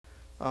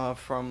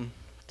from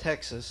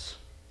Texas,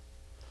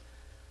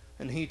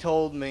 and he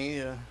told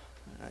me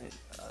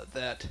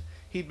that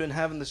he'd been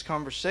having this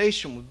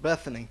conversation with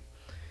Bethany.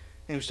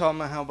 And he was talking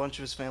about how a bunch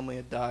of his family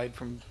had died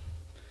from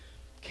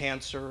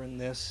cancer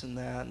and this and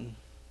that, and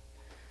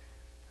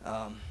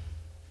um,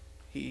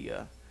 he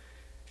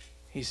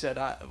said,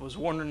 I was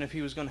wondering if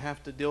he was going to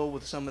have to deal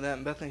with some of that.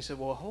 And Bethany said,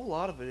 well, a whole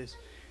lot of it is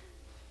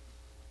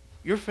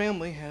your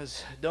family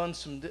has done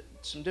some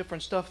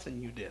different stuff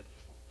than you did.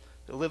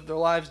 They lived their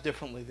lives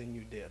differently than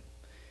you did.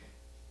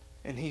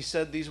 And he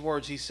said these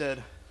words. He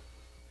said,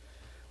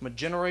 I'm a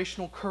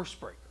generational curse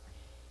breaker.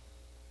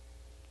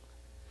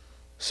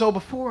 So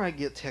before I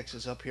get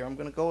Texas up here, I'm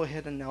going to go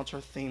ahead and announce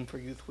our theme for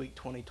Youth Week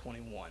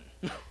 2021,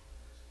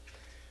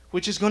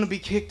 which is going to be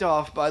kicked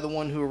off by the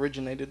one who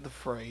originated the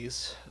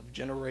phrase of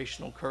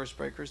generational curse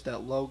breakers.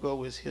 That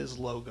logo is his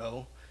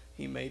logo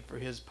he made for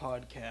his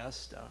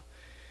podcast.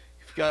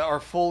 We've got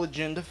our full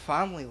agenda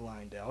finally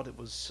lined out. It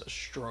was a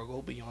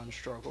struggle beyond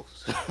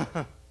struggles.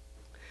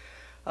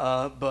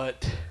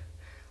 But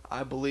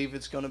I believe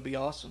it's going to be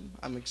awesome.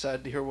 I'm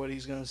excited to hear what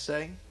he's going to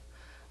say.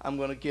 I'm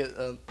going to get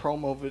a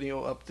promo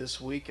video up this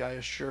week, I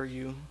assure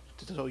you,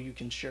 so you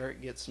can share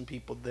it, get some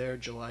people there,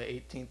 July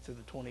 18th through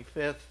the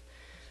 25th.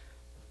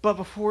 But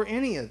before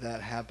any of that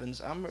happens,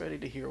 I'm ready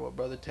to hear what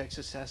Brother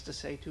Texas has to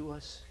say to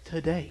us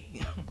today.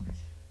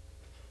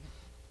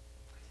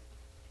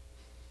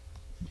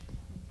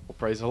 Well,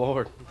 praise the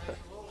Lord.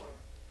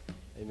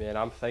 Amen.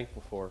 I'm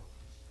thankful for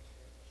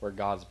where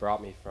God's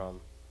brought me from.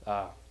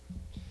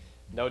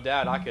 No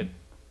doubt I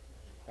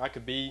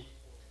could be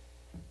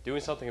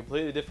doing something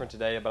completely different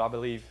today, but I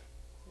believe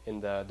in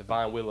the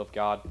divine will of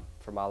God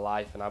for my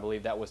life, and I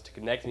believe that was to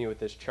connect me with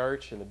this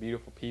church and the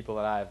beautiful people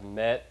that I have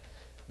met,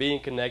 being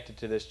connected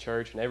to this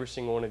church and every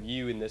single one of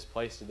you in this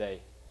place today.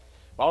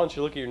 Why don't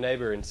you look at your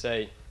neighbor and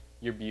say,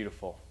 you're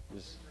beautiful.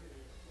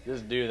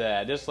 Just do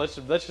that. Let's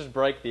just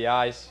break the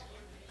ice.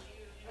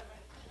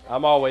 I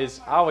always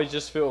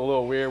just feel a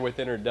little weird with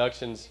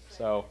introductions,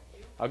 so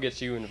I'll get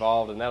you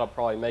involved, and that'll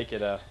probably make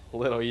it a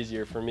little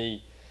easier for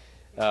me.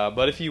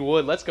 But if you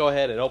would, let's go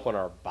ahead and open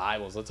our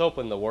Bibles. Let's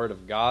open the Word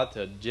of God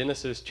to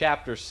Genesis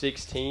chapter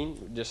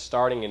 16, just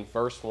starting in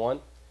verse 1.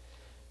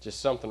 Just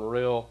something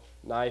real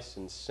nice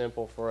and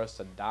simple for us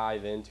to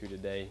dive into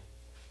today.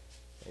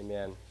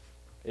 Amen.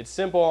 It's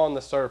simple on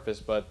the surface,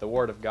 but the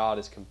Word of God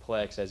is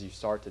complex as you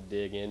start to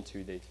dig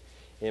into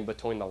in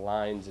between the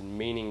lines and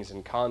meanings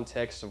and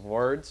context of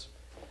words.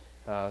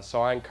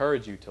 So I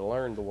encourage you to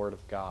learn the Word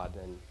of God,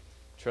 and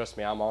trust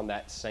me, I'm on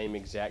that same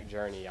exact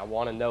journey. I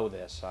want to know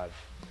this.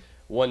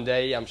 One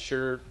day, I'm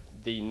sure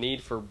the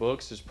need for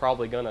books is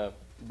probably going to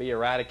be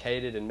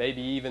eradicated, and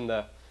maybe even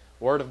the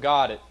Word of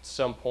God at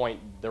some point,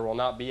 there will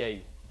not be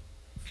a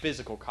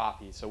physical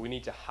copy. So we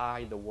need to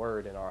hide the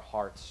Word in our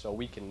hearts so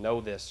we can know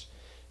this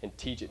and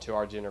teach it to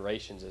our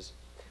generations as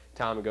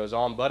time goes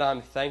on. But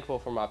I'm thankful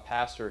for my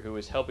pastor who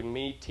is helping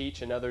me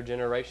teach another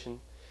generation.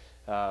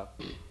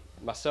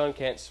 My son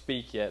can't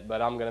speak yet,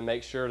 but I'm going to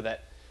make sure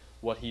that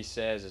what he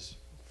says is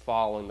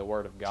following the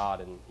Word of God,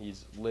 and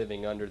he's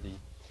living under the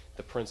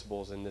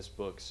principles in this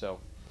book. So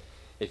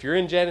if you're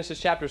in Genesis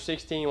chapter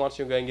 16, why don't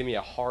you go ahead and give me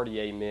a hearty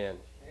amen.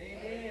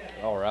 Amen.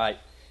 All right.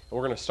 And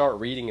we're going to start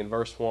reading in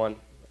verse 1.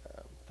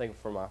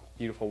 Thankful for my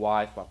beautiful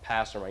wife, my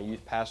pastor, my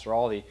youth pastor,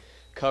 all the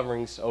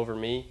coverings over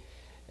me.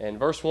 And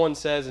verse 1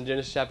 says in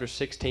Genesis chapter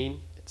 16,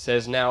 it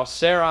says, Now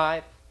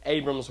Sarai,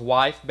 Abram's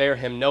wife, bare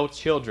him no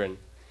children,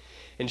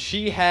 and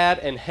she had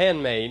an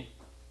handmaid,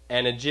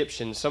 an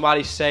Egyptian.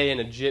 Somebody say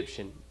an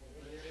Egyptian,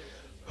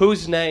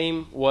 whose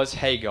name was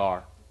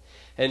Hagar.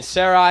 And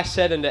Sarai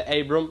said unto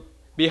Abram,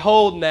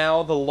 Behold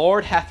now, the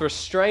Lord hath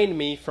restrained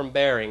me from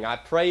bearing. I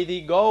pray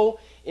thee, go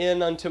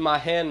in unto my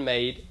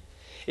handmaid.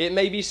 It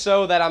may be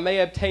so that I may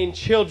obtain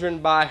children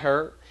by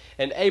her.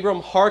 And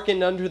Abram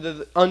hearkened unto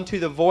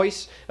the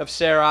voice of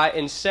Sarai.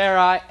 And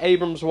Sarai,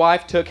 Abram's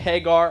wife, took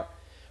Hagar,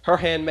 her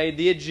handmaid,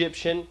 the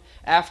Egyptian,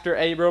 after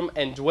Abram,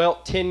 and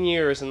dwelt 10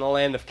 years in the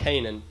land of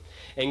Canaan,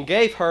 and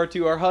gave her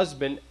to her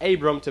husband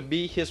Abram to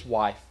be his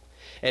wife.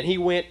 And he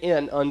went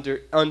in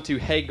unto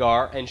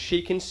Hagar, and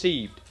she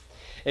conceived.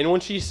 And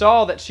when she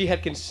saw that she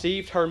had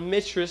conceived, her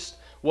mistress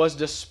was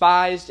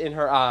despised in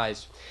her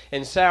eyes.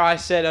 And Sarai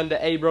said unto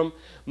Abram,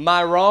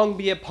 My wrong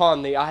be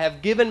upon thee. I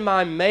have given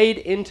my maid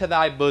into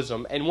thy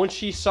bosom. And when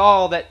she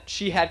saw that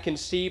she had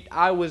conceived,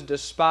 I was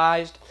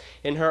despised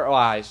in her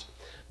eyes.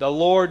 The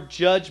Lord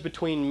judge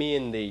between me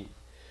and thee.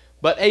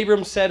 But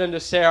Abram said unto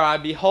Sarai,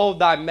 Behold,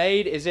 thy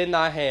maid is in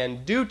thy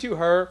hand. Do to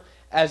her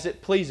as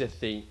it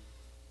pleaseth thee.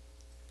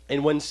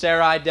 And when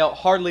Sarai dealt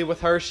hardly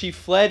with her, she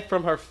fled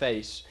from her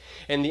face.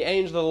 And the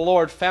angel of the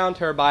Lord found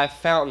her by a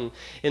fountain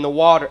in the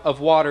water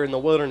in the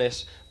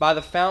wilderness, by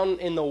the fountain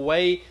in the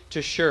way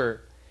to Shur.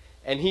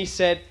 And he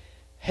said,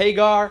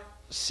 Hagar,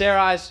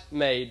 Sarai's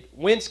maid,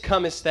 whence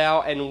comest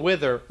thou, and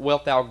whither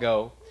wilt thou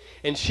go?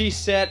 And she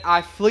said,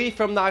 I flee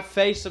from thy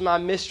face of my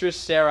mistress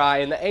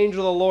Sarai. And the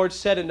angel of the Lord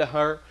said unto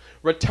her,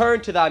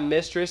 Return to thy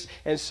mistress,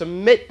 and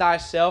submit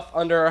thyself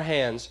under her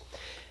hands.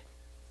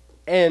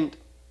 And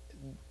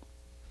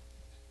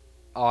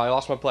Oh, I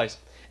lost my place.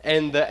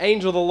 And the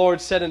angel of the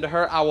Lord said unto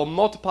her, I will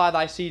multiply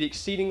thy seed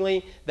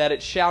exceedingly, that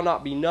it shall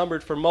not be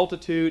numbered for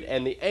multitude.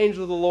 And the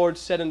angel of the Lord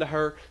said unto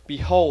her,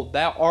 Behold,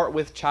 thou art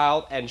with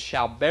child, and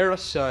shalt bear a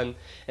son,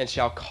 and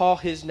shall call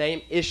his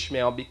name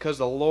Ishmael, because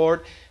the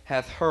Lord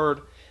hath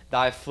heard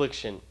thy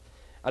affliction.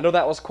 I know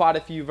that was quite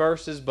a few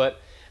verses,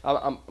 but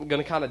I'm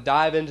going to kind of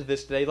dive into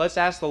this today. Let's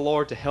ask the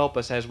Lord to help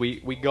us as we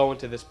go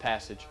into this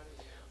passage.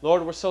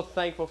 Lord, we're so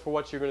thankful for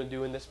what you're going to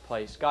do in this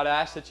place. God,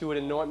 I ask that you would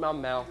anoint my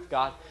mouth.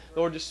 God,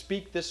 Lord, to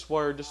speak this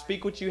word, to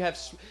speak what you have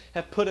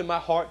put in my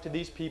heart to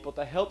these people,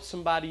 to help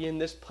somebody in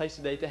this place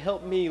today, to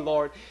help me,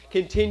 Lord,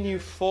 continue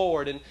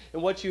forward in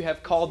what you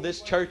have called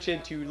this church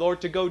into.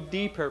 Lord, to go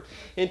deeper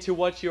into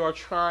what you are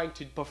trying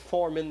to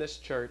perform in this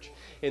church.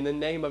 In the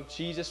name of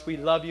Jesus, we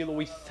love you. Lord,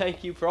 we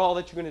thank you for all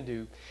that you're going to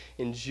do.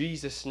 In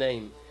Jesus'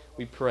 name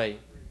we pray.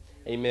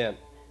 Amen.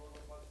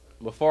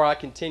 Before I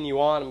continue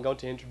on, I'm going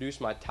to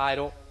introduce my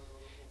title.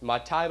 My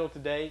title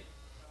today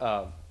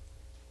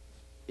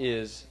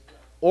is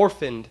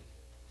Orphaned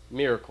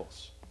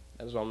Miracles.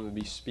 That is what I'm going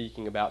to be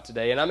speaking about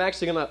today. And I'm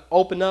actually going to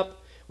open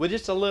up with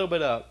just a little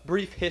bit of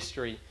brief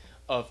history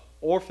of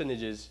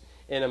orphanages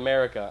in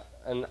America.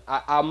 And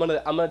I'm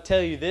gonna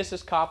tell you this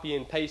is copy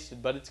and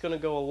pasted, but it's going to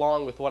go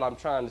along with what I'm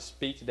trying to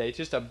speak today. It's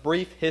just a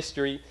brief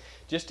history,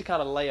 just to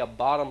kind of lay a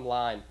bottom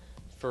line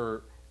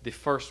for the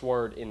first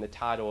word in the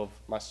title of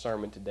my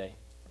sermon today.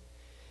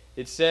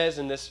 It says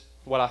in this,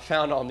 what I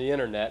found on the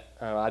internet,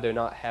 I do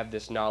not have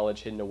this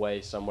knowledge hidden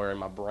away somewhere in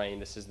my brain.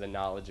 This is the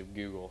knowledge of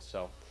Google.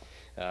 So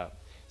it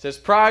says,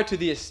 prior to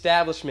the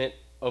establishment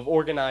of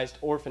organized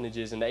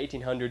orphanages in the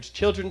 1800s,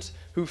 children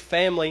whose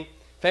families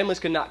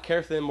could not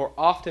care for them were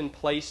often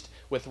placed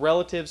with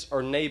relatives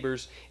or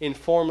neighbors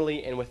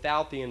informally and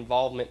without the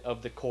involvement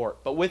of the court.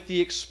 But with the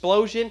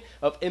explosion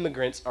of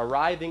immigrants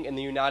arriving in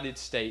the United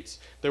States,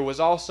 there was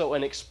also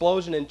an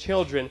explosion in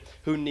children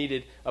who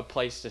needed a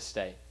place to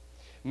stay.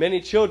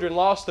 Many children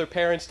lost their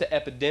parents to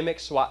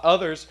epidemics, while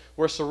others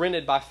were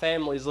surrendered by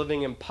families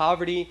living in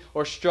poverty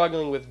or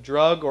struggling with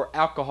drug or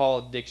alcohol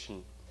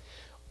addiction.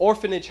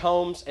 Orphanage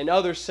homes and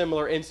other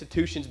similar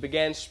institutions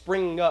began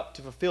springing up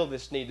to fulfill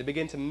this need. They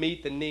began to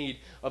meet the need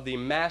of the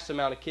mass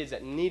amount of kids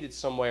that needed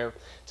somewhere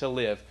to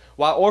live.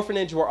 While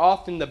orphanages were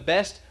often the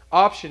best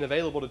option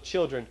available to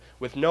children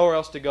with nowhere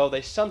else to go,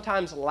 they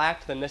sometimes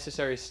lacked the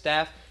necessary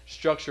staff,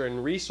 structure,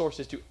 and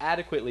resources to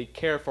adequately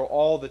care for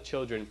all the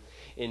children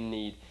in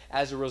need.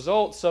 As a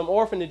result, some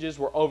orphanages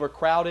were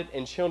overcrowded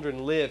and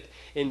children lived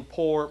in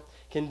poor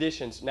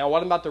conditions. Now,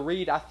 what I'm about to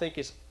read, I think,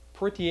 is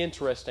pretty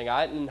interesting.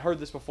 I hadn't heard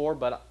this before,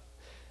 but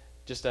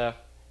just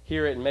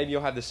hear it, and maybe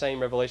you'll have the same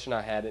revelation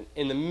I had.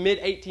 In the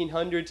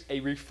mid-1800s, a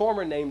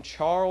reformer named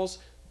Charles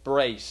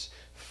Brace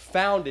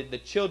founded the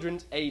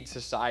Children's Aid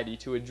Society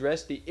to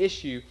address the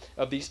issue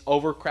of these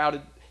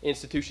overcrowded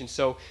institutions.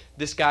 So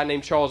this guy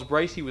named Charles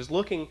Brace, he was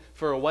looking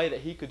for a way that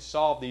he could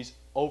solve these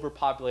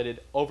overpopulated,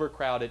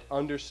 overcrowded,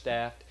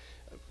 understaffed,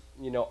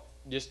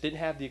 just didn't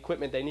have the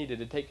equipment they needed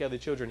to take care of the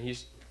children.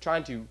 He's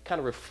trying to kind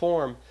of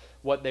reform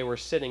what they were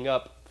setting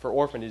up for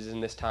orphanages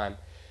in this time.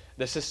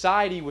 The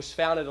society was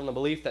founded on the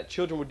belief that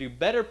children would do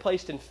better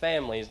placed in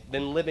families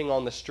than living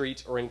on the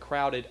streets or in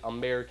crowded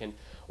American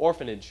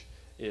orphanages.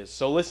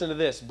 So listen to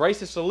this.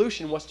 Brace's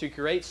solution was to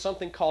create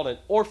something called an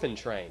orphan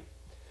train.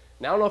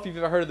 Now, I don't know if you've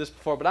ever heard of this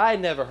before, but I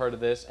had never heard of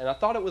this, and I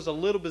thought it was a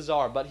little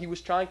bizarre, but he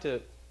was trying to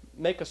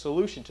make a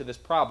solution to this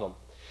problem.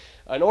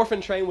 An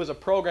orphan train was a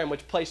program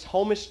which placed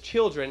homeless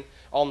children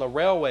on the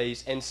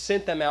railways and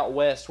sent them out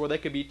west, where they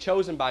could be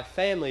chosen by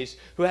families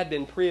who had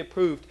been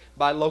pre-approved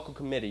by local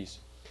committees,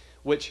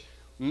 which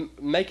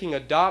making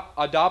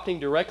adopting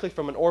directly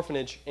from an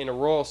orphanage in a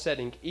rural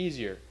setting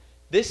easier.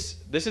 This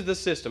is the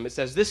system. It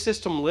says this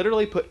system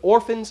literally put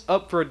orphans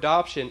up for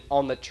adoption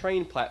on the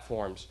train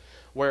platforms,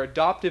 where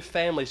adoptive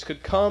families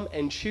could come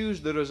and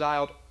choose the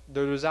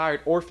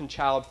desired orphan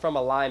child from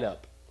a lineup.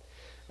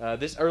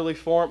 This early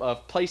form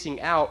of placing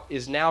out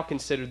is now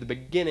considered the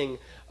beginning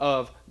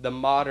of the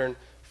modern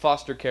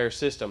foster care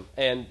system.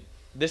 And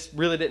this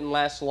really didn't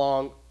last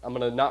long. I'm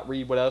going to not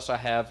read what else I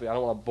have. I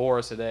don't want to bore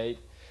us today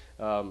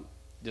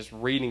just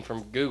reading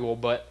from Google.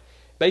 But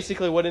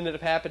basically what ended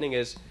up happening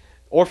is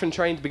orphan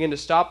trains began to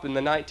stop in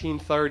the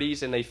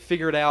 1930s, and they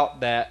figured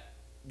out that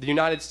the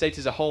United States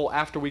as a whole,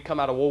 after we come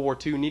out of World War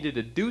II, needed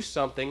to do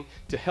something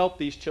to help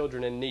these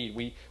children in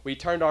need. We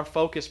turned our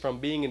focus from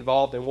being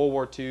involved in World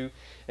War II,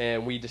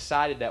 and we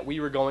decided that we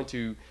were going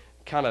to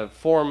kind of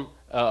form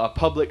a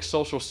public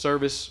social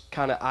service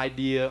kind of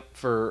idea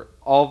for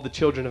all of the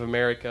children of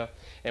America,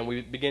 and we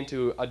began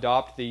to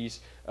adopt these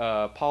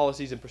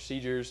policies and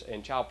procedures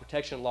and child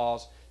protection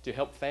laws to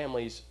help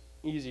families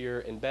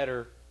easier and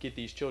better get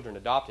these children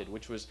adopted,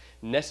 which was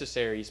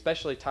necessary,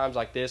 especially times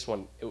like this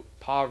when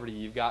poverty,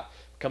 you've got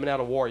coming out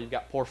of war, you've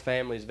got poor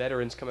families,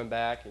 veterans coming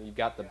back, and you've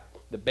got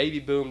the baby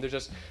boom. There's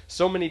just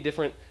so many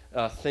different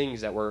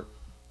things that were,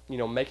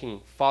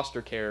 making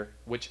foster care,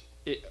 which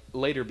it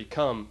later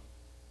become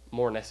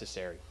more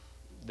necessary.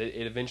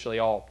 It eventually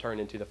all turned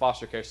into the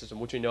foster care system,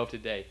 which we know of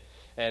today.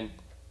 And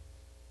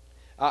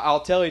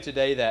I'll tell you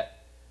today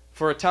that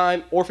For a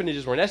time,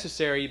 orphanages were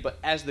necessary, but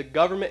as the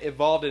government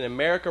evolved in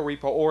America,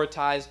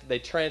 reprioritized, they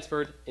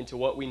transferred into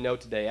what we know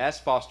today as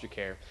foster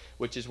care,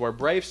 which is where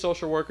brave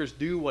social workers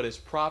do what is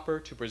proper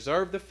to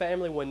preserve the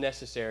family when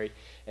necessary,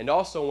 and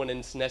also when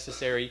it's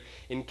necessary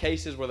in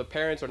cases where the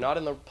parents are not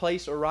in the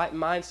place or right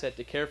mindset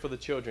to care for the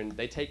children.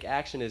 They take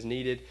action as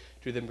needed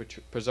to then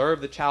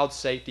preserve the child's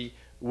safety,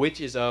 which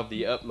is of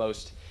the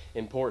utmost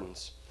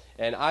importance.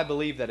 And I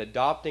believe that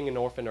adopting an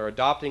orphan or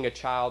adopting a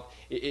child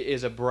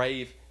is a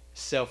brave,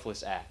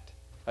 selfless act.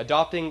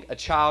 Adopting a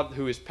child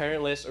who is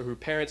parentless or whose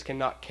parents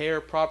cannot care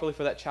properly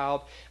for that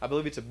child, I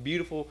believe it's a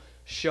beautiful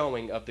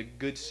showing of the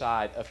good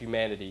side of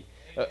humanity.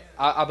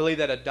 I believe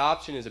that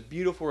adoption is a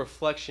beautiful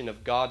reflection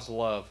of God's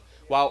love.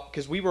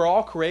 Because we were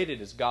all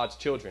created as God's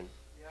children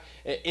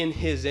in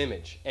His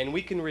image. And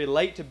we can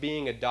relate to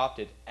being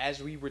adopted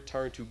as we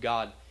return to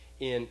God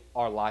in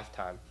our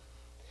lifetime.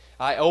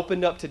 I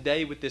opened up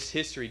today with this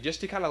history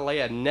just to kind of lay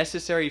a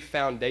necessary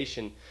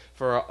foundation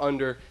for our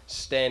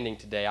understanding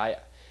today.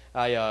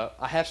 I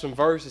have some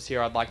verses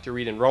here I'd like to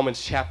read in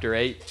Romans chapter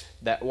 8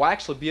 that will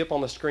actually be up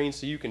on the screen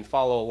so you can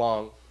follow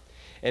along.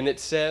 And it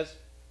says,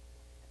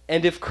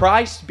 "And if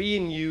Christ be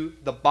in you,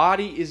 the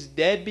body is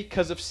dead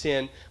because of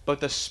sin,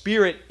 but the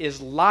Spirit is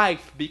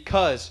life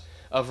because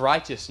of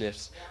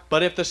righteousness.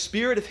 But if the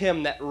Spirit of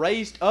Him that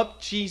raised up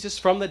Jesus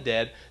from the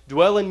dead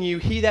dwell in you,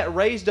 He that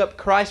raised up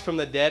Christ from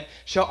the dead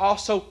shall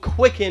also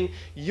quicken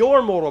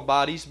your mortal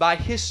bodies by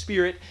His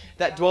Spirit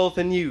that dwelleth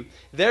in you.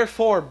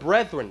 Therefore,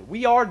 brethren,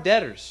 we are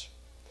debtors,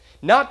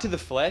 not to the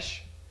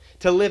flesh,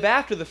 to live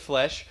after the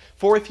flesh.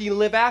 For if ye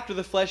live after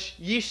the flesh,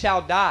 ye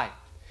shall die.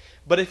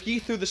 But if ye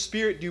through the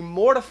Spirit do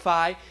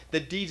mortify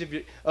the deeds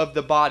of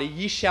the body,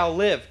 ye shall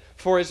live.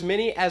 For as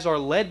many as are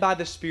led by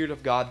the Spirit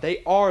of God,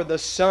 they are the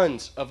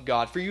sons of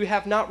God. For you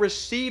have not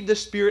received the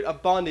spirit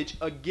of bondage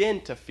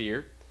again to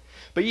fear,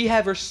 but ye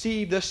have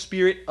received the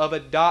Spirit of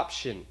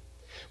adoption,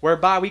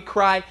 whereby we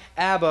cry,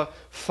 Abba,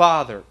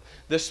 Father.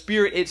 The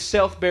Spirit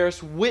itself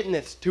bears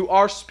witness to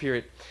our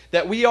spirit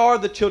that we are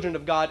the children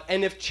of God,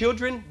 and if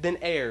children, then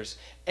heirs,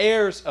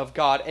 heirs of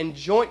God, and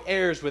joint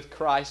heirs with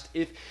Christ,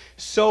 if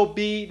so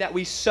be that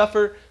we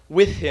suffer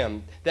with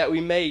Him, that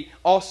we may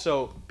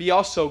also be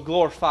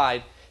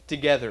glorified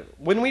together.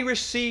 When we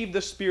receive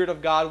the Spirit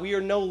of God, we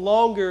are no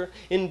longer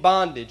in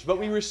bondage, but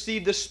we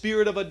receive the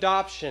Spirit of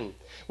adoption,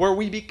 where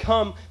we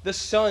become the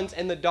sons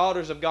and the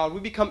daughters of God. We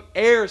become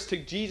heirs to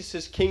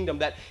Jesus' kingdom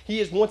that He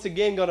is once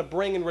again going to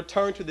bring and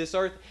return to this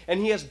earth, and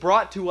He has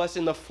brought to us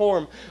in the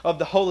form of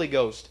the Holy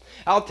Ghost.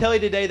 I'll tell you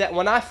today that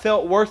when I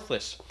felt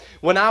worthless,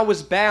 when I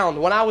was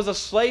bound, when I was a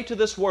slave to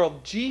this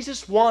world,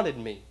 Jesus wanted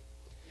me.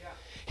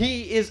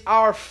 He is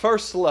our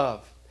first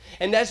love.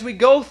 And as we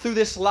go through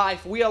this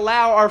life, we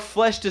allow our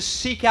flesh to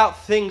seek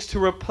out things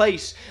to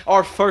replace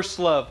our first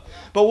love.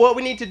 But what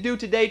we need to do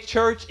today,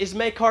 church, is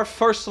make our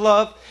first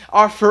love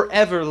our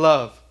forever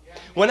love.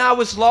 When I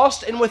was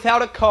lost and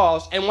without a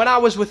cause, and when I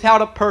was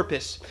without a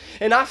purpose,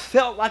 and I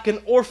felt like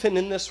an orphan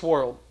in this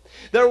world,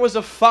 there was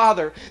a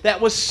Father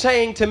that was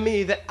saying to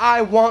me that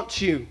I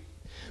want you.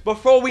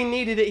 Before we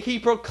needed it, He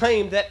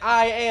proclaimed that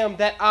I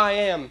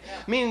am,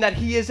 meaning that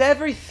He is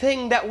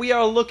everything that we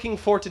are looking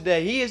for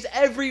today. He is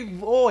every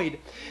void.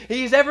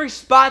 He is every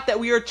spot that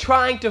we are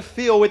trying to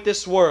fill with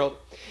this world.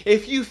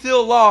 If you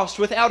feel lost,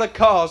 without a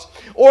cause,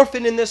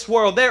 orphan in this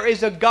world, there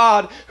is a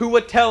God who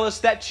would tell us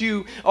that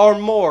you are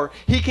more.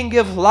 He can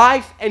give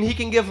life, and He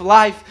can give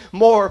life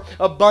more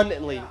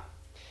abundantly.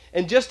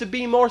 And just to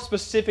be more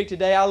specific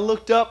today, I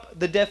looked up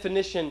the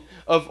definition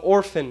of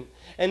orphan,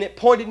 and it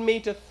pointed me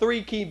to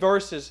 3 key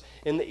verses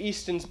in the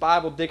Easton's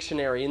Bible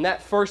Dictionary. And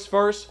that first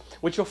verse,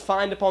 which you'll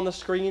find up on the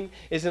screen,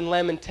 is in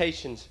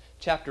Lamentations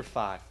chapter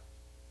 5.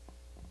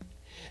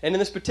 And in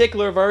this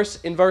particular verse,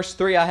 in verse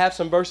 3, I have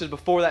some verses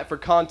before that for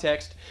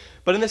context.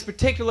 But in this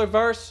particular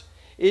verse,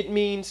 it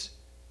means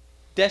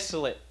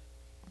desolate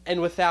and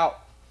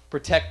without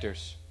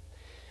protectors.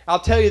 I'll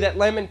tell you that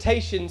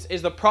Lamentations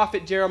is the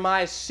prophet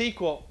Jeremiah's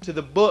sequel to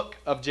the book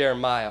of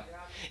Jeremiah.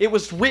 It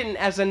was written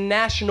as a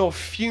national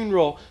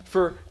funeral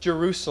for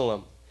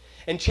Jerusalem.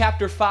 And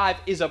chapter 5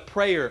 is a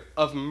prayer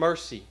of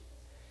mercy.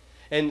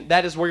 And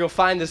that is where you'll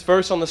find this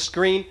verse on the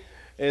screen.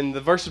 And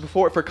the verses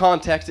before it for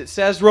context, it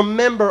says,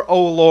 "Remember,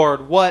 O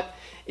Lord, what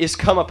is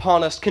come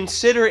upon us.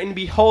 Consider and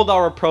behold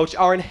our reproach.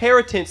 Our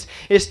inheritance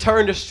is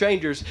turned to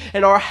strangers,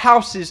 and our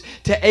houses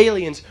to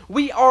aliens.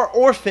 We are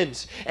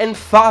orphans and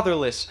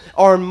fatherless.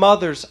 Our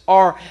mothers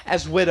are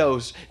as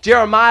widows."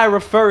 Jeremiah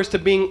refers to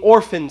being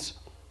orphans,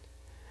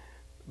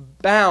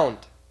 bound,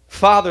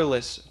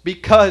 fatherless,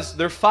 because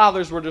their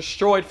fathers were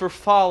destroyed for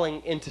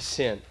falling into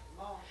sin.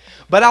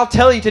 But I'll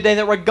tell you today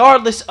that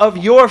regardless of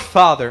your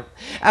father,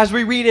 as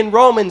we read in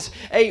Romans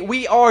 8,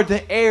 we are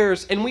the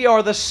heirs and we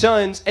are the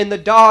sons and the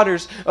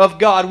daughters of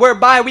God,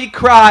 whereby we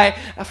cry,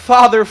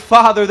 Father,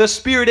 Father. The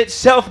Spirit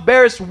itself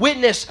bears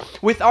witness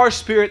with our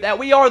spirit that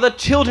we are the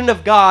children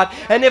of God.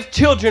 And if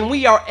children,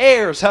 we are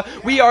heirs.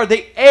 We are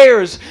the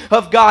heirs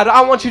of God.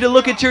 I want you to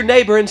look at your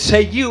neighbor and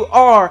say, you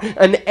are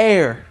an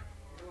heir.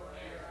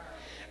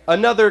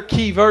 Another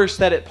key verse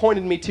that it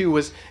pointed me to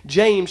was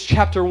James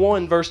chapter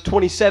 1 verse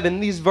 27.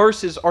 These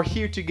verses are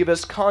here to give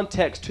us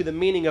context to the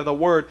meaning of the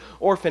word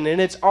orphan,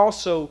 and it's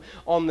also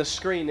on the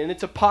screen, and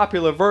it's a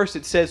popular verse.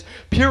 It says,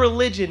 "Pure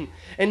religion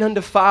and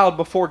undefiled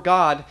before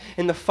God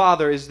and the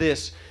Father is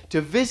this,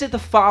 to visit the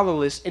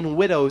fatherless and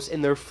widows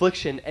in their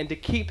affliction, and to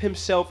keep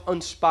himself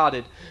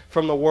unspotted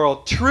from the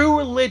world." True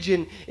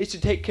religion is to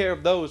take care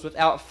of those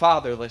without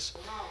fathers.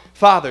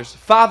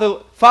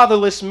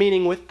 Fatherless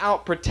meaning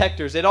without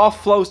protectors. It all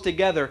flows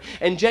together.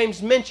 And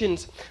James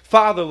mentions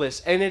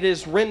fatherless, and it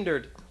is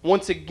rendered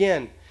once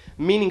again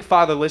meaning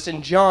fatherless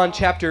in John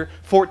chapter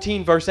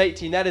 14 verse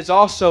 18. That is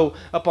also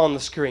up on the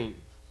screen.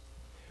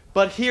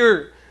 But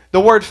here the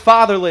word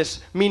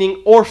fatherless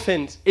meaning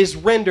orphans is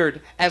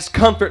rendered as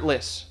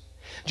comfortless.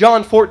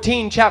 John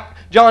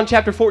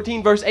chapter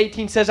 14 verse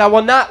 18 says, "I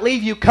will not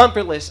leave you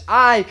comfortless.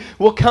 I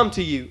will come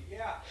to you."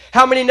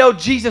 How many know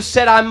Jesus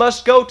said, "I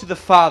must go to the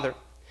Father"?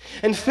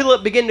 And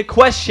Philip began to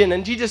question,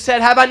 and Jesus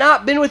said, "Have I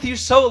not been with you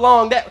so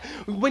long that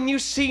when you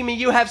see me,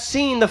 you have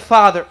seen the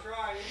Father?"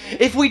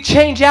 If we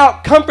change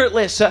out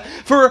comfortless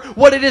for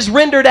what it is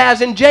rendered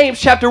as in James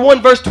chapter 1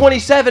 verse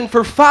 27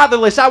 for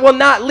fatherless, "I will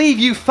not leave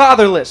you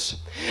fatherless.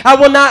 I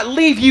will not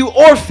leave you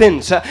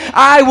orphans.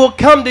 I will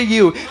come to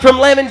you." From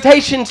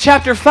Lamentations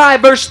chapter 5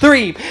 verse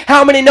 3.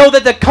 How many know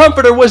that the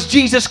Comforter was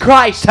Jesus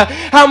Christ?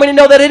 How many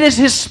know that it is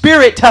His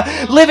Spirit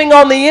living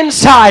on the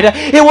inside?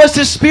 It was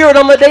His Spirit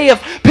on the day of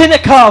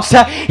Pentecost.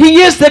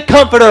 He is the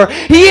Comforter.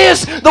 He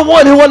is the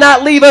one who will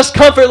not leave us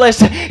comfortless.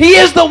 He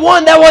is the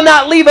one that will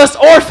not leave us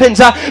orphans.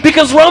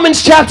 Because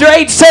Romans chapter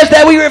 8 says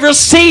that we have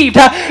received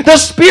the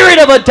Spirit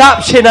of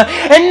adoption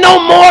and no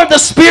more the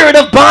spirit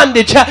of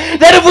bondage.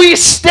 That if we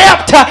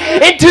stepped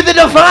into the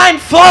divine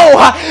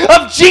flow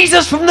of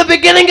Jesus from the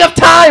beginning of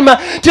time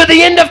to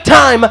the end of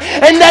time,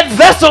 and that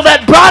vessel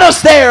that brought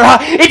us there,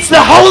 it's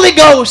the Holy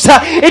Ghost.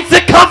 It's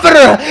the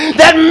Comforter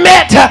that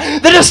met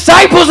the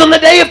disciples on the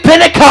day of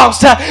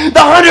Pentecost,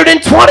 the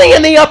 120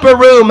 in the upper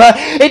room.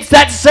 It's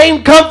that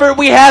same comfort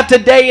we have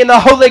today in the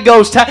Holy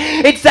Ghost.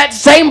 It's that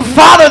same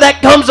Father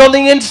that comes on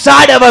the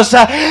inside of us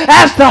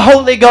as the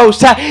Holy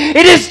Ghost.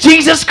 It is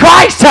Jesus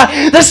Christ,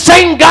 the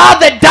same God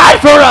that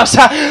died for us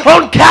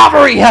on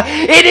Calvary.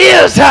 It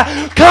is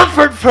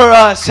comfort for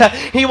us.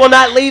 He will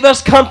not leave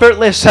us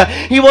comfortless.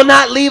 He will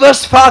not leave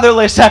us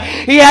fatherless.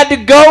 He had to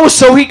go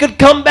so He could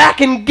come back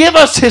and give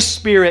us His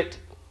Spirit.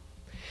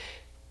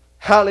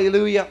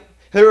 Hallelujah.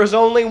 There is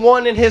only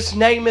one, and His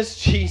name is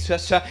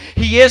Jesus.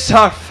 He is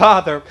our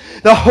Father.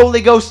 The Holy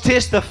Ghost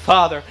is the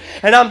Father.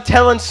 And I'm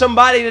telling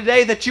somebody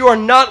today that you are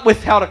not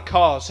without a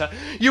cause.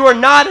 You are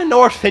not an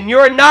orphan. You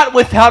are not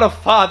without a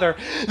father.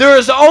 There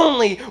is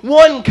only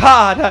one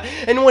God.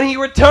 And when He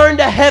returned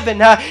to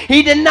heaven,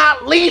 He did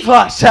not leave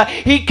us.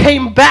 He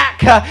came back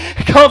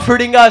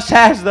comforting us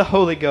as the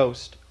Holy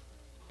Ghost.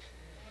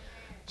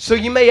 So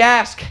you may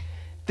ask,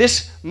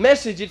 this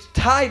message, it's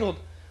titled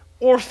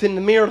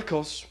Orphan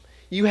Miracles.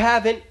 You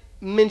haven't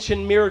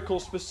mentioned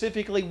miracles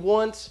specifically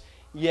once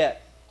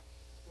yet.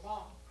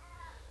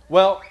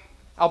 Well,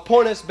 I'll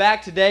point us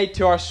back today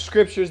to our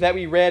scriptures that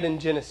we read in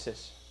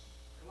Genesis.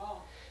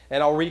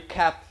 And I'll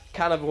recap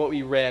kind of what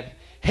we read.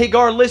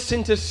 Hagar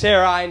listened to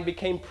Sarai and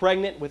became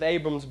pregnant with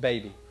Abram's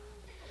baby.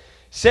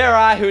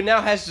 Sarai, who now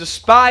has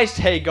despised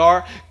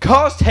Hagar,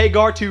 caused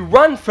Hagar to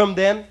run from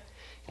them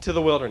into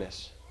the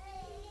wilderness.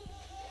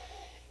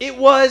 It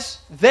was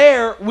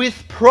there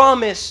with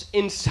promise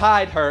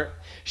inside her.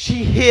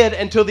 She hid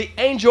until the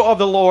angel of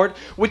the Lord,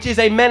 which is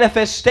a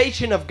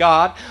manifestation of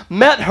God,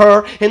 met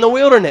her in the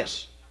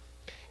wilderness.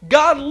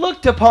 God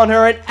looked upon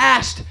her and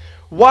asked,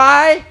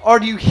 "Why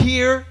are you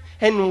here,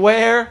 and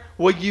where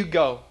will you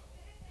go?"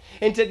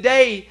 And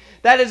today,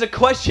 that is a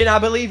question I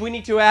believe we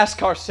need to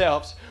ask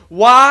ourselves.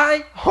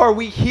 Why are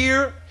we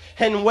here,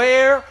 and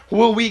where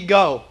will we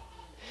go?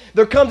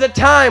 There comes a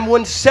time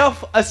when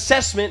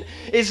self-assessment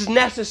is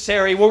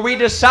necessary, where we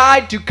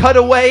decide to cut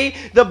away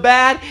the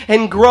bad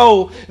and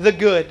grow the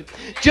good.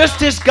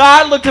 Just as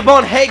God looked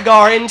upon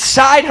Hagar,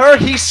 inside her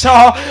He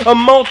saw a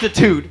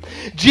multitude.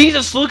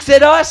 Jesus looks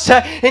at us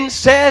and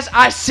says,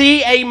 "I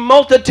see a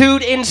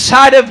multitude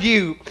inside of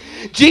you."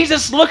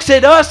 Jesus looks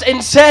at us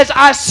and says,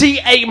 "I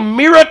see a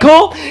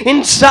miracle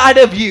inside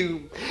of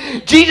you."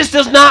 Jesus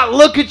does not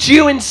look at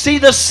you and see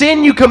the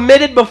sin you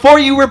committed before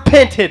you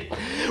repented.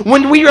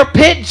 When we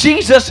repent,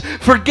 Jesus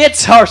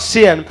forgets our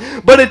sin.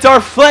 But it's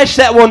our flesh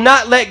that will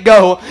not let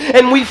go.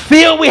 And we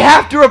feel we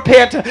have to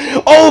repent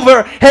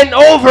over and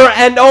over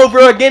and over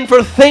again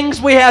for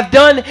things we have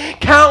done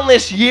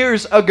countless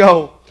years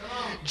ago.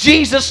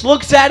 Jesus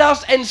looks at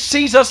us and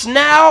sees us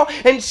now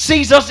and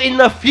sees us in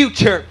the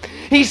future.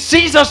 He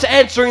sees us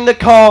answering the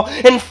call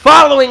and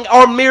following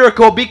our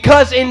miracle,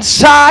 because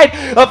inside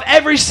of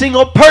every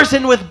single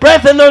person with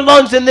breath in their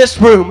lungs in this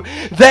room,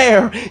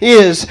 there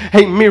is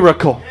a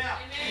miracle.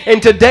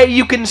 And today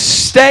you can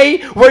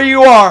stay where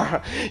you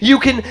are. You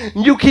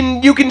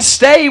can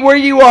stay where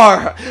you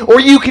are. Or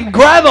you can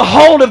grab a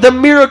hold of the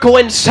miracle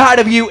inside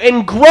of you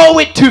and grow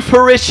it to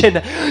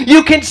fruition.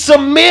 You can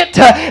submit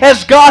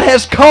as God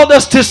has called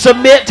us to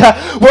submit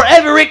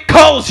wherever it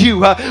calls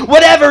you.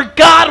 Whatever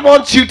God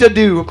wants you to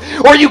do.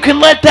 Or you can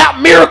let that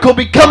miracle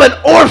become an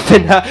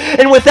orphan.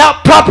 And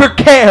without proper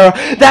care,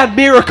 that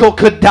miracle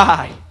could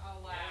die.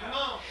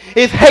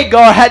 If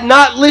Hagar had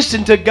not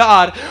listened to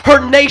God,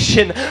 her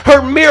nation,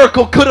 her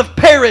miracle could have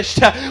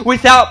perished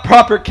without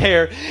proper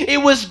care.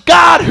 It was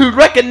God who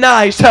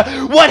recognized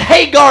what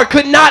Hagar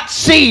could not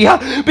see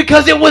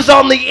because it was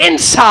on the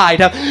inside,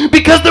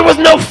 because there was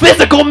no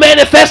physical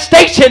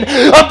manifestation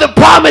of the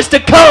promise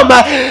to come.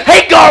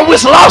 Hagar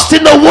was lost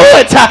in the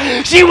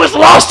woods. She was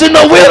lost in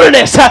the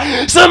wilderness.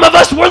 Some of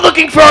us were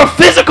looking for a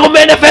physical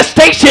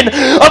manifestation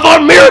of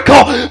our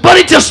miracle, but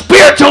it's a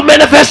spiritual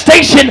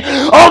manifestation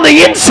on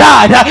the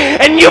inside.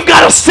 And you've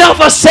got to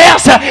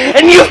self-assess,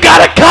 and you've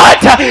got to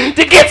cut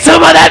to get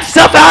some of that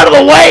stuff out of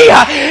the way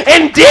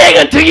and dig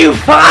until you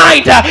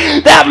find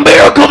that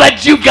miracle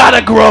that you've got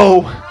to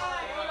grow.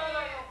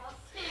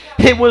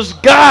 It was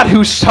God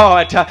who saw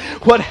it,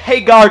 what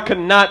Hagar could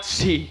not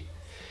see.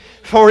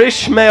 For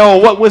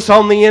Ishmael, what was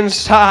on the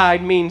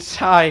inside means,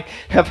 I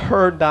have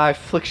heard thy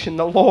affliction.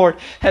 The Lord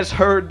has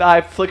heard thy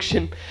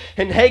affliction.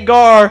 And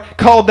Hagar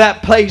called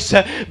that place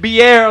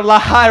Beer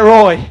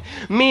Lahairoi,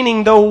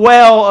 meaning the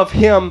well of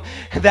him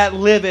that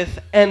liveth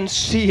and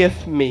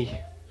seeth me.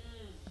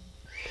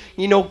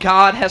 You know,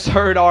 God has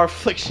heard our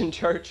affliction,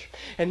 church,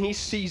 and He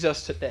sees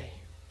us today.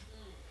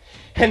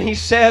 And He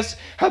says,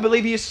 I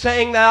believe He is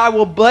saying that I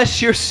will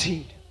bless your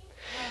seed.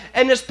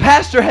 And this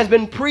pastor has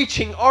been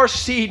preaching, our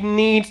seed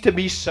needs to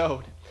be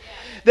sowed.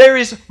 There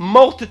is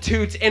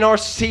multitudes in our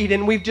seed,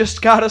 and we've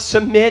just got to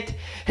submit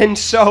and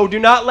sow. Do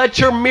not let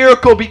your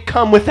miracle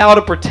become without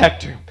a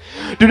protector.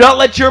 Do not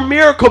let your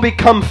miracle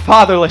become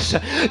fatherless.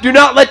 Do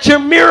not let your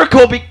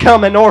miracle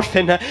become an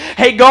orphan.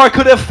 Hagar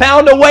could have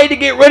found a way to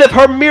get rid of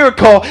her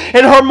miracle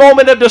in her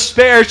moment of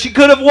despair. She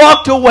could have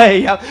walked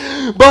away.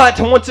 But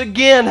once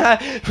again,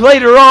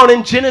 later on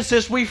in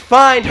Genesis, we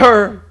find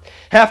her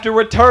after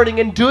returning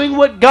and doing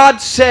what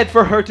God said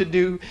for her to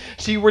do.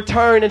 She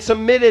returned and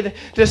submitted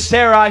to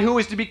Sarai, who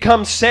was to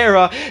become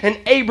Sarah, and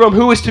Abram,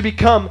 who was to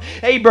become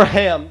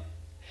Abraham.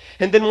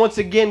 And then once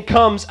again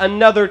comes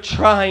another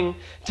trying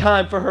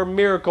time for her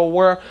miracle,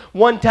 where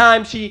one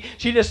time she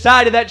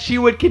decided that she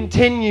would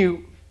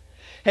continue.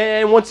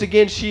 And once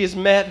again she is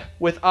met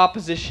with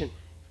opposition.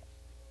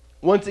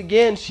 Once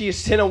again she is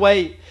sent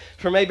away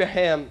from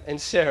Abraham and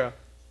Sarah,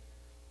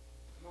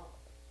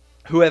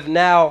 who have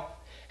now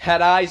had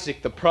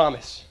Isaac the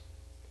promise.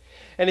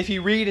 And if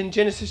you read in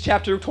Genesis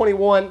chapter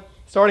 21,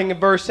 starting in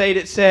verse 8,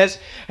 it says,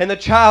 And the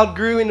child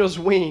grew and was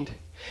weaned.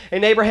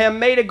 And Abraham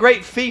made a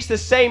great feast the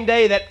same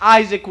day that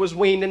Isaac was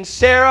weaned. And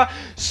Sarah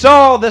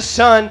saw the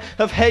son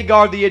of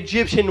Hagar the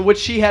Egyptian, which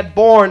she had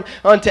borne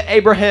unto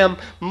Abraham,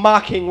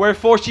 mocking.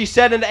 Wherefore she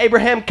said unto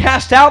Abraham,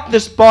 Cast out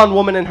this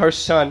bondwoman and her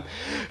son.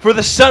 For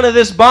the son of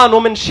this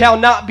bondwoman shall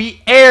not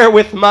be heir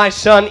with my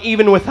son,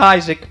 even with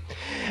Isaac.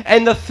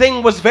 And the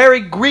thing was very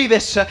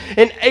grievous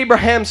in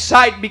Abraham's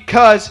sight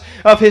because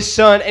of his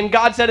son. And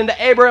God said unto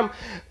Abraham,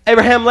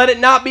 let it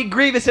not be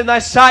grievous in thy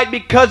sight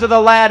because of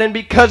the lad and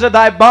because of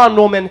thy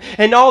bondwoman.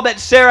 And all that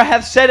Sarah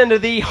hath said unto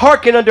thee,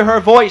 hearken unto her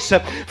voice.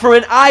 For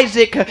in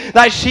Isaac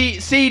thy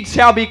seed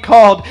shall be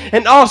called.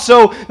 And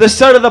also the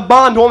son of the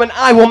bondwoman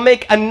I will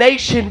make a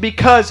nation,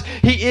 because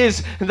he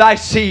is thy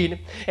seed.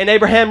 And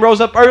Abraham rose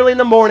up early in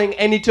the morning,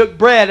 and he took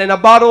bread and a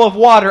bottle of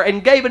water,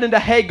 and gave it unto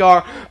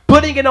Hagar,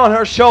 putting it on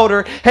her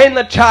shoulder, and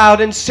the child,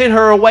 and sent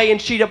her away.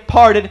 And she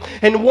departed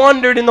and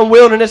wandered in the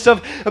wilderness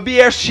of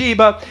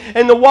Beersheba.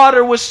 And the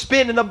water was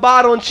spent in the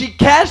bottle, and she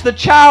cast the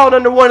child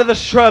under one of the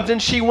shrubs.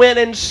 And she went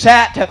and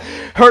sat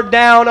her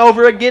down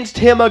over against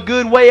him a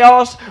good way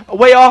off,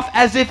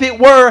 as if it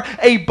were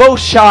a bow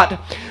shot.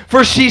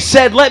 For she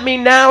said, Let me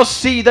not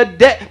see the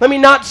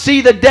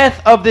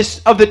death of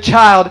the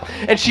child.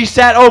 And she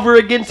sat over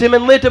against him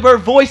and lifted up her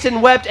voice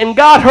and wept. And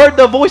God heard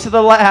the voice of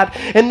the lad.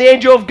 And the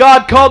angel of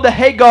God called to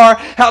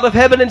Hagar out of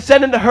heaven and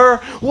said unto her,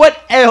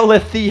 What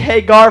aileth thee,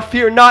 Hagar?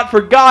 Fear not,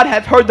 for God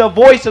hath heard the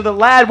voice of the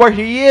lad where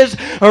he is.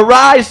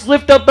 Arise,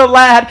 lift up the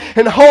lad,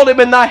 and hold him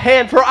in thy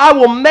hand, for I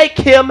will make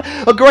him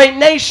a great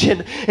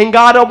nation. And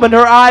God opened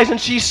her eyes,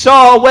 and she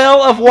saw a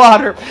well of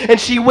water. And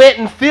she went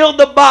and filled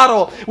the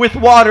bottle with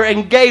water,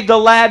 and gave the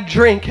lad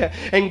drink.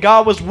 And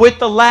God was with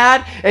the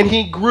lad, and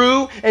he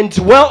grew and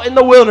dwelt in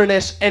the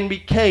wilderness and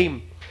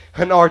became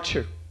an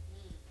archer.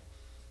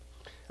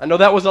 I know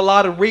that was a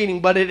lot of reading,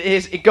 but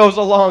it goes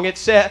along. It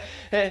said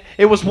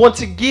it was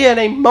once again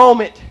a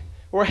moment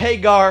where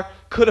Hagar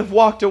could have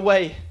walked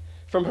away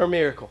from her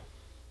miracle.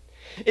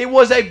 It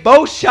was a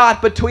bow shot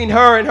between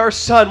her and her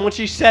son when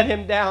she set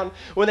him down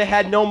when they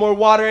had no more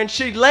water, and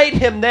she laid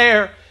him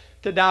there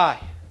to die.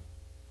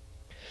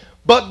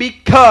 But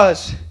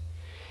because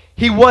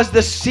he was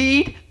the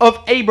seed of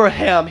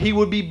Abraham, he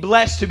would be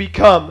blessed to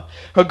become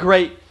a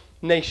great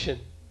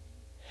nation.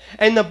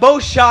 And the bow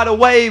shot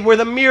away where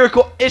the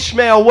miracle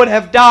Ishmael would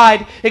have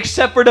died,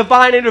 except for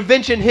divine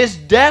intervention. His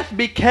death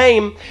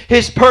became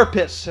his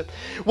purpose.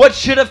 What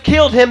should have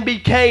killed him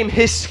became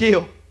his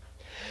skill.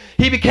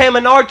 He became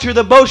an archer.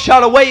 The bow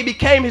shot away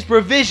became his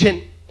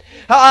provision.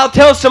 I'll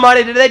tell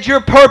somebody today that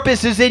your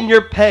purpose is in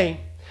your pain.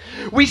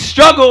 We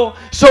struggle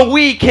so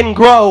we can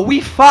grow.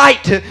 We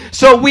fight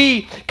so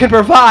we can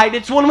provide.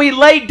 It's when we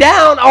lay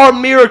down our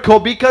miracle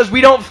because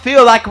we don't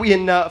feel like we're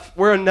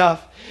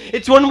enough.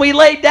 It's when we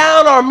lay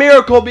down our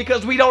miracle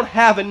because we don't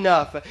have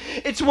enough.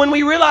 It's when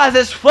we realize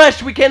as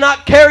flesh we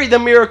cannot carry the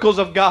miracles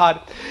of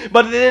God.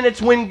 But then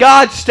it's when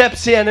God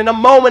steps in a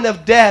moment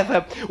of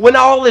death, when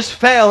all is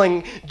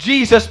failing,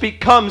 Jesus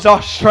becomes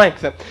our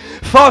strength.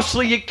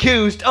 Falsely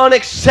accused,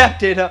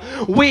 unaccepted,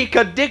 weak,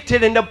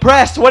 addicted, and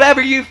depressed,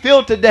 whatever you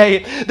feel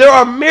today, there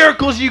are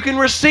miracles you can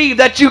receive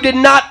that you did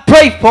not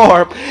pray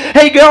for.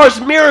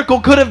 Hagar's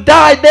miracle could have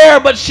died there,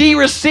 but she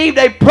received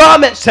a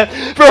promise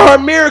for her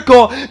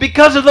miracle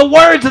because of the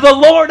words of the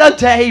Lord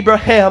unto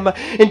Abraham.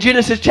 In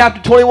Genesis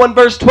chapter 21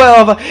 verse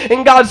 12,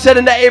 and God said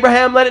unto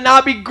Abraham, let it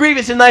not be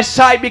grievous in thy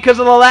sight because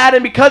of the lad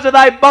and because of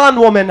thy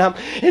bondwoman.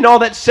 And all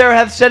that Sarah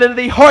hath said unto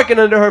thee, hearken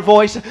unto her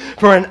voice.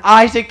 For in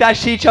Isaac thy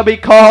seed shall be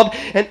called,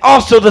 and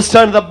also the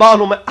son of the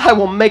bondwoman I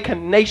will make a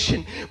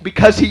nation,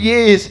 because he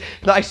is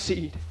thy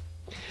seed.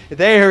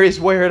 There is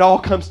where it all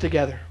comes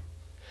together.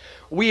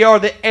 We are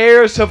the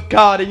heirs of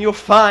God, and you'll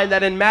find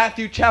that in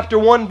Matthew chapter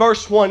 1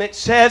 verse 1 it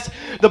says,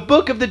 the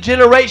book of the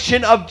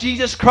generation of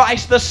Jesus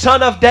Christ, the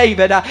son of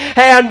David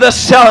and the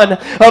son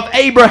of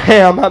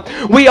Abraham.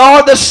 We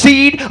are the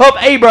seed of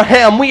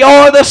Abraham. We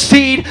are the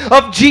seed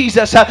of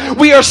Jesus.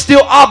 We are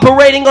still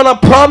operating on a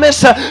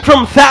promise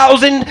from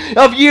thousands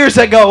of years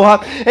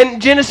ago. In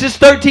Genesis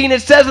 13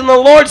 it says, and the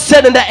Lord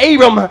said unto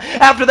Abram,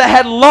 after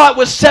that Lot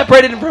was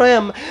separated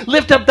from him,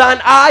 lift up thine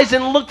eyes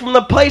and look from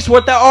the place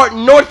where thou art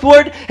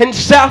northward and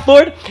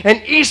southward and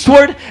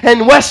eastward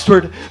and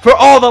westward. For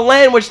all the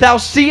land which thou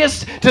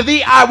seest, to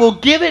thee I will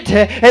give it,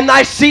 and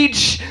thy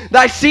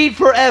seed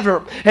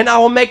forever. And I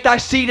will make thy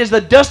seed as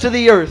the dust of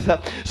the earth,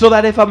 so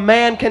that if a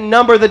man can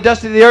number the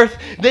dust of the earth,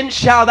 then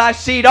shall thy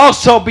seed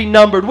also be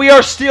numbered. We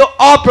are still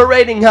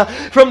operating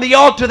from the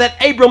altar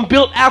that Abram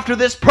built after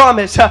this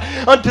promise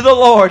unto the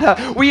Lord.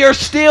 We are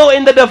still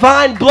in the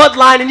divine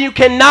bloodline, and you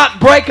cannot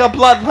break a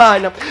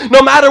bloodline.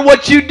 No matter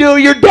what you do,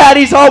 your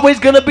daddy's always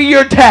going to be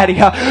your daddy.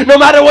 No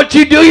matter what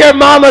you do, your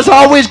mama's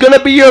always going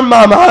to be your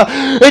mama.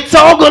 It's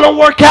all going to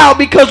work out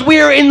because we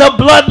are in the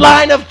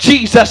bloodline of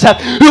Jesus,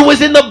 who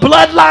was in the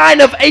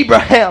bloodline of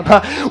Abraham.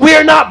 We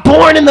are not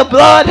born in the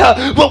blood,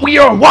 but we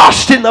are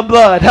washed in the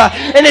blood.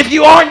 And if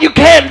you aren't, you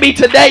can be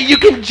today. You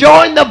can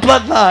join the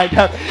bloodline.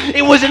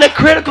 It was in a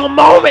critical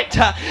moment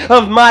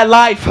of my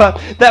life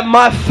that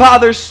my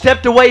father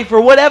stepped away for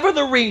whatever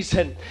the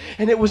reason,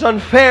 and it was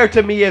unfair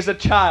to me as a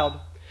child.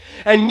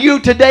 And you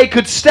today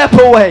could step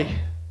away.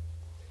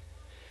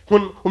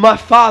 When my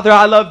father,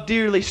 I love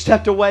dearly,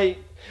 stepped away,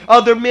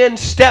 other men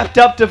stepped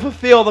up to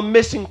fulfill the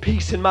missing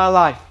piece in my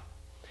life.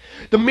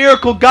 The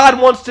miracle God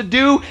wants to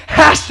do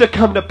has to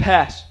come to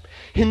pass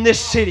in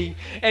this city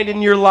and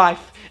in your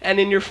life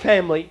and in your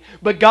family.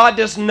 But God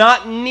does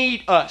not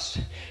need us.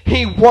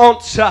 He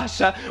wants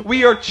us.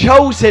 We are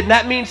chosen.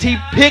 That means He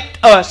picked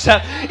us.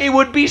 It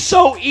would be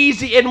so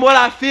easy, and what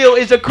I feel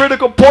is a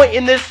critical point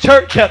in this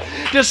church,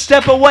 to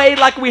step away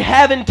like we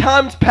have in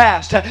times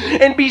past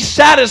and be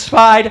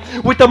satisfied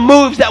with the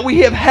moves that we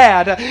have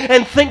had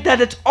and think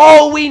that it's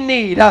all we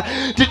need,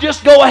 to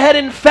just go ahead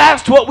and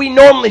fast what we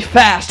normally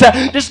fast.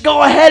 Just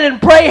go ahead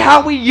and pray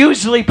how we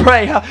usually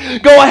pray.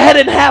 Go ahead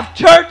and have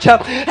church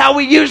how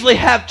we usually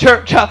have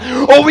church.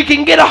 Or we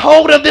can get a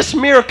hold of this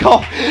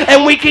miracle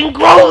and we can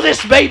grow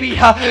this baby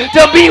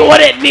to be what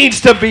it needs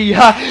to be.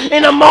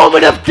 In a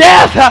moment of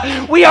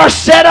death, we are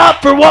set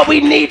up for what we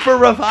need for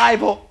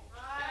revival.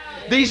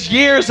 These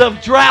years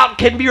of drought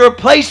can be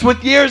replaced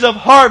with years of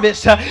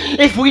harvest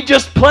if we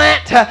just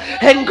plant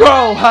and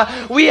grow.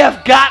 We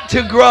have got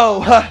to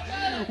grow.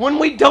 When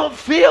we don't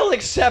feel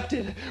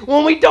accepted,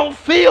 when we don't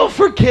feel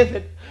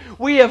forgiven,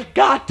 we have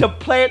got to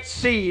plant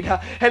seed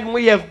and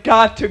we have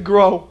got to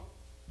grow.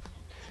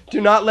 Do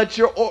not let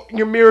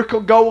your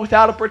miracle go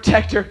without a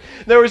protector.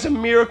 There is a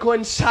miracle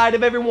inside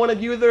of every one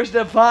of you. There's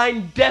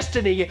divine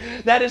destiny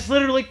that is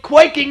literally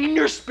quaking in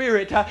your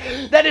spirit,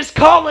 that is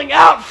calling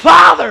out,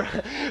 Father,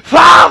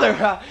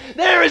 Father.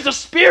 There is a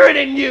spirit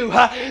in you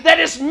that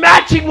is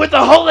matching with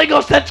the Holy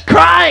Ghost that's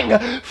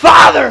crying,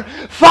 Father,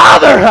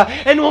 Father.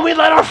 And when we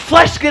let our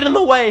flesh get in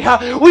the way,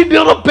 we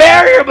build a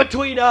barrier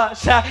between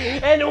us,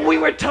 and we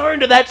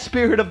return to that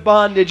spirit of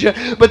bondage.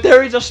 But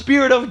there is a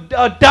spirit of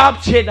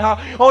adoption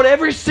on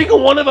every single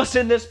one of us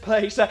in this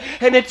place,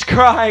 and it's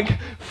crying,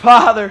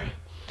 Father,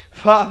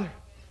 Father.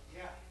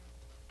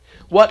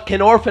 What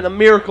can orphan a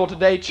miracle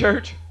today,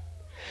 church?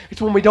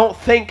 It's when we don't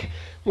think,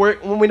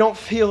 when we don't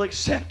feel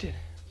accepted.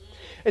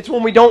 It's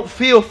when we don't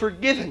feel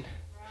forgiven.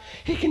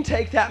 He can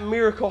take that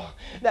miracle,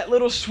 that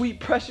little sweet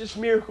precious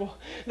miracle,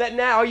 that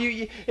now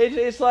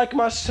it's like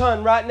my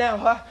son right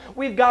now.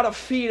 We've got to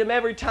feed him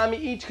every time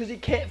he eats because he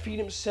can't feed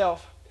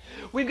himself.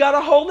 We've got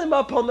to hold him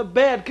up on the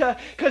bed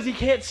because he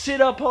can't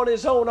sit up on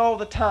his own all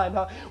the time.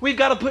 We've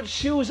got to put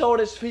shoes on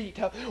his feet.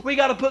 We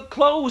got to put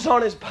clothes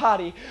on his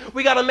body.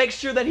 We got to make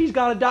sure that he's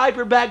got a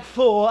diaper bag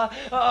full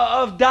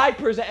of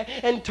diapers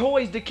and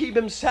toys to keep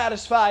him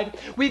satisfied.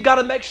 We've got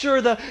to make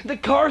sure the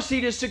car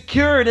seat is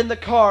secured in the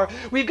car.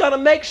 We've got to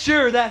make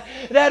sure that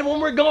when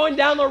we're going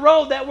down the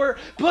road that we're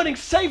putting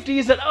safety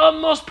as an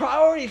utmost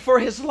priority for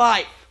his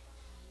life.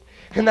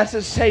 And that's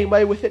the same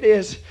way with it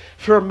is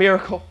for a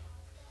miracle.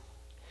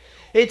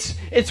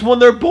 It's when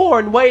they're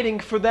born, waiting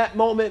for that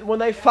moment when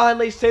they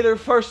finally say their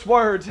first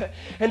words.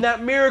 And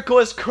that miracle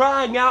is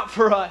crying out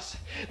for us.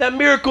 That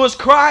miracle is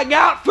crying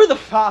out for the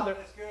Father.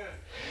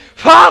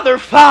 Father,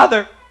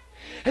 Father.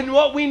 And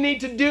what we need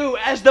to do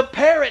as the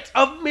parents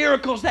of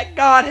miracles that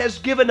God has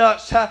given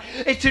us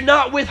is to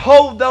not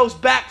withhold those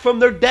back from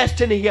their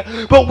destiny,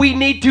 but we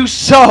need to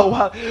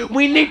sow.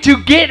 We need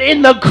to get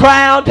in the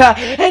ground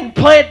and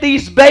plant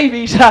these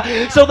babies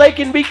so they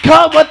can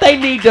become what they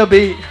need to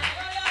be.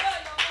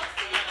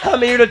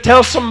 I'm here to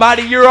tell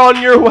somebody you're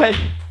on your way.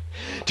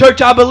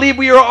 Church, I believe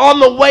we are on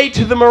the way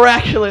to the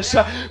miraculous.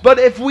 But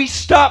if we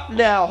stop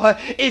now,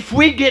 if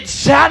we get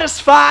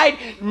satisfied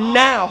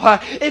now,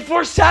 if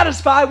we're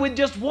satisfied with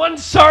just one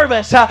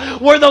service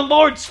where the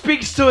Lord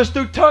speaks to us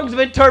through tongues of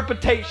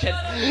interpretation,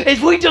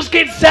 if we just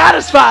get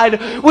satisfied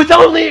with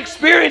only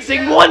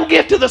experiencing one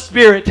gift of the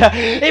Spirit,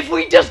 if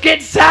we just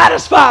get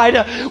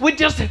satisfied with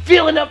just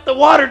filling up the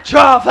water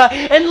trough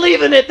and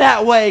leaving it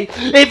that way,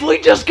 if we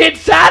just get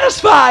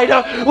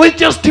satisfied with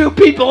just 2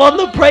 people on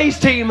the praise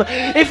team,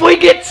 if we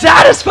get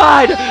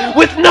satisfied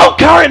with no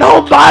current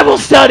home Bible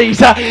studies,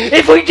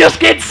 if we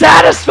just get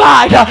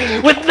satisfied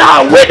with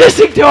not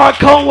witnessing to our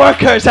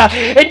co-workers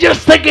and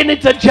just thinking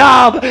it's a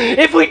job,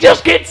 if we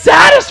just get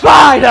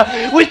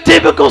satisfied with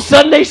typical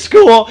Sunday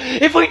school,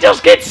 if we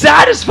just get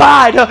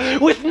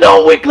satisfied with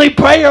no weekly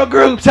prayer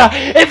groups,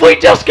 if we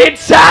just get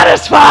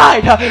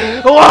satisfied,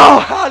 oh,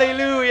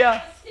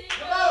 hallelujah,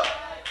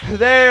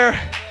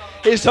 there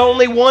is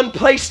only one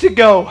place to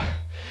go,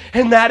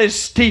 and that is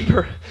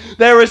steeper.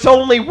 There is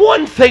only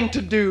one thing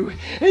to do,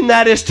 and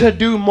that is to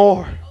do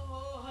more.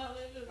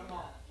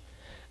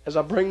 As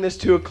I bring this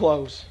to a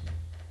close,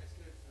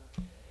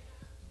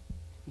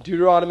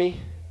 Deuteronomy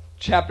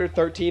chapter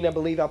 13, I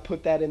believe I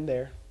put that in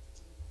there.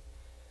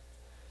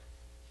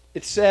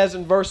 It says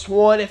in verse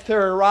 1, if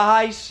there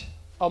arise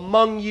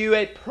among you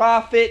a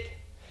prophet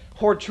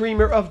or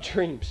dreamer of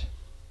dreams,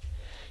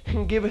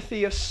 and giveth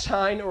thee a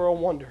sign or a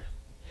wonder,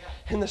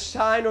 and the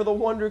sign or the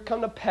wonder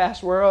come to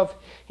pass, whereof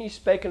he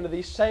spake unto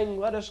thee, saying,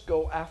 let us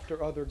go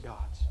after other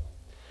gods,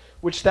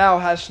 which thou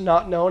hast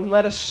not known, and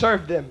let us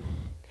serve them.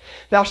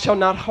 Thou shalt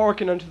not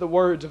hearken unto the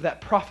words of that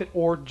prophet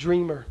or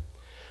dreamer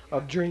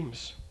of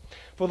dreams.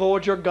 For the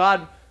Lord your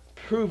God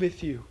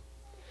proveth you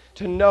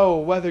to know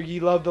whether ye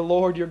love the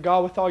Lord your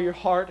God with all your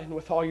heart and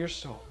with all your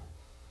soul.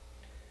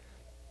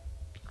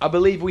 I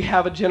believe we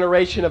have a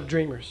generation of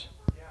dreamers.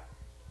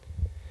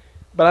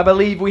 But I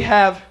believe we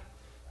have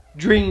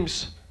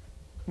dreams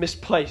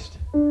misplaced.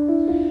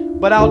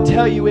 But I'll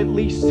tell you, at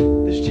least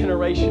this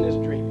generation is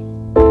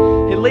dreaming.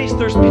 At least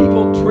there's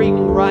people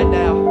dreaming right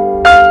now.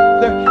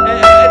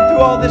 And through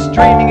all this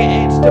dreaming,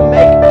 it's to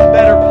make a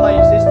better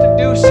place. It's to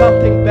do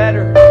something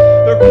better.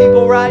 There are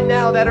people right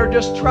now that are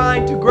just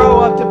trying to grow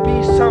up to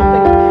be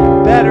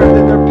something better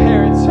than their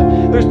parents.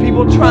 There's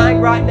people trying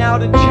right now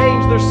to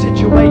change their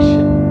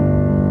situation.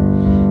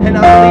 And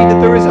I believe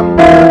that there is a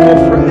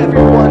miracle for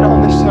everyone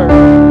on this earth.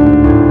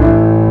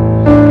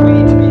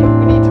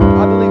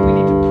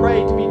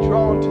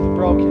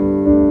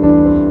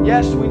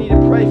 Yes, we need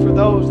to pray for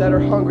those that are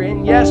hungry.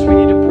 And yes, we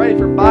need to pray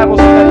for Bible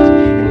studies.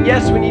 And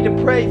yes, we need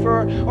to pray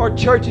for our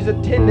church's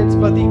attendance.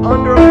 But the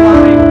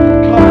underlying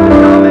common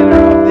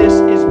denominator of this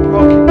is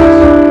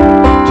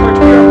brokenness. Church,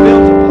 we are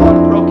built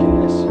upon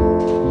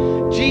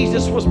brokenness.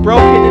 Jesus was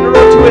broken in order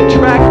to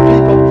attract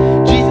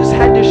people. Jesus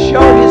had to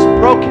show his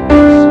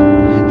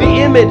brokenness. The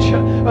image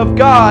of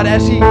God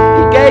as he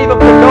gave up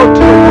the goat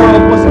to the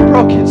world was a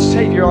broken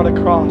Savior on a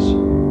cross.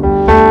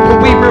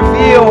 But we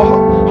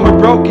reveal our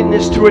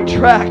brokenness to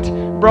attract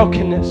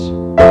brokenness.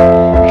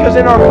 Because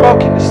in our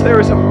brokenness there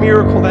is a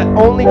miracle that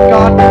only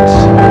God can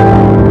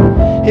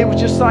see. It was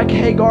just like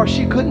Hagar.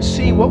 She couldn't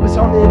see what was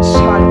on the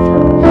inside of her.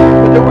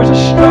 But there was a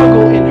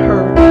struggle in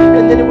her.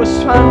 And then it was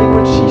finally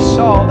when she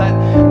saw that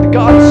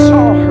God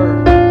saw her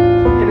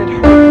and it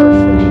hurt her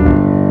affliction.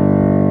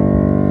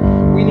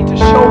 We need to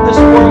show this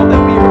world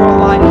that we are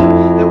alike,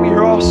 that we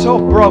are all so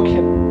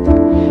broken.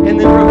 And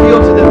then reveal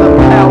to them the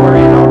power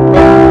in our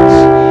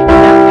brokenness.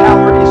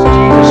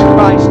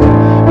 Christ,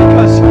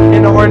 because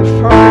in our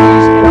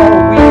infirmities, in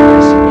our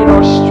weakness, in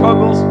our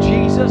struggles,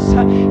 Jesus,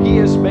 he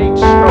is made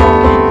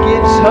strong. He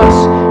gives us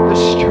the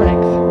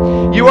strength.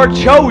 You are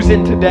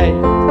chosen today.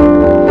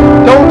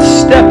 Don't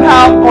step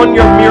out on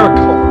your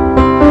miracle.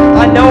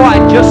 I know I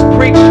just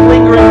preached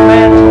lingering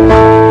mantles,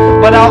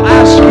 but I'll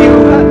ask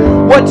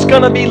you, what's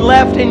going to be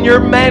left in your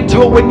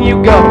mantle when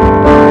you go?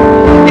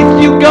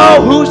 If you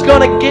go, who's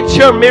going to get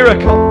your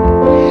miracle?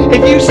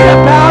 If you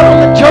step out on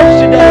the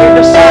church today and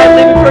decide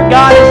living for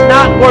God is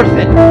not worth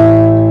it,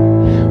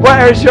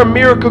 where is your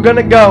miracle going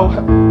to go?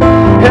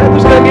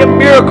 There's going to be a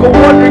miracle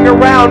wandering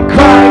around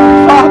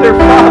crying, Father,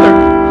 Father,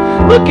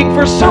 looking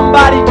for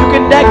somebody to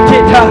connect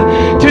it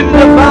to the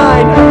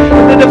divine,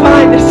 the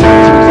divineness of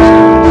Jesus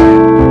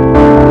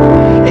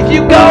Christ. If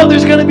you go,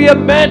 there's going to be a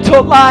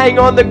mantle lying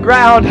on the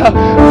ground,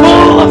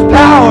 full of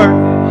power,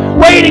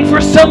 waiting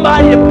for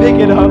somebody to pick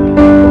it up.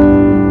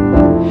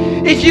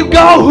 If you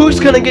go, who's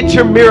going to get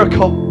your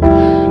miracle?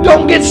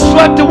 Don't get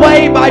swept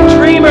away by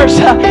dreamers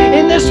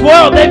in this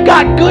world. They've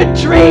got good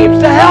dreams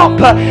to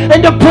help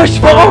and to push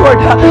forward,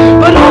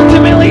 but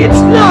ultimately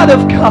it's not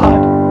of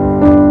God.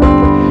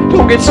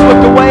 Don't get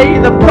swept away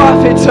in the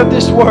prophets of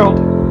this world.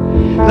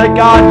 Let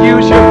God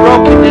use your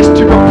brokenness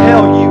to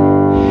propel you.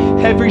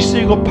 Every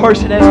single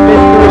person has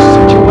been through a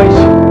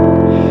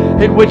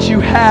situation in which you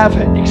have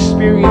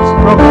experienced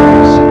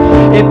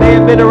brokenness. It may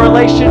have been a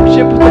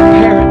relationship with a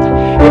parent.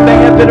 It may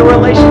have been a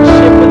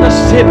relationship with a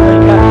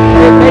sibling.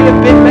 It may have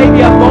been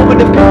maybe a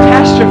moment of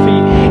catastrophe.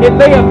 It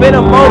may have been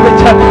a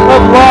moment of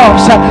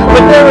loss.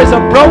 But there is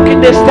a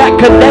brokenness that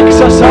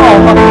connects us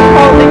all.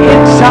 On the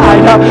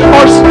inside,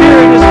 our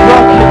spirit is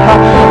broken.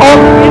 On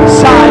the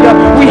inside,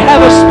 we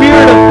have a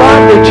spirit of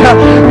bondage.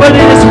 But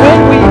it is when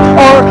we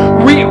are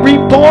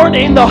reborn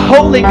in the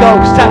Holy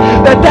Ghost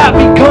that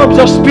becomes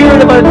a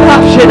spirit of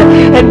adoption.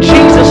 And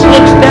Jesus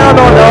looks down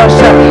on us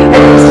and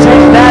He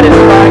says, that is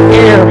my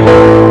heir.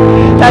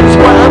 That's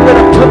why I'm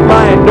going to put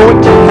my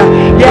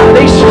anointing. Yeah,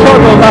 they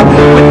struggle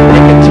with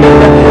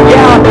nicotine.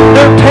 Yeah,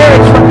 their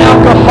parents were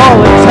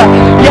alcoholics.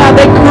 Yeah,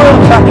 they grew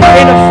up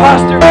in a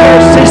foster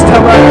care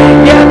system.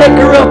 Yeah, they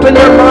grew up and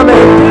their mama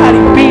and daddy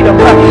beat them.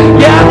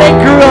 Yeah, they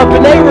grew up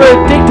and they were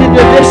addicted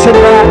to this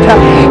and that.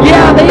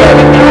 Yeah, they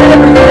haven't got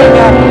everything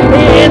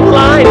in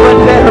line,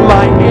 but they're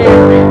my heir.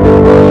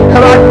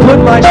 And I put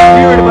my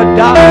spirit of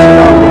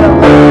adoption on them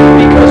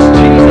because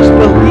Jesus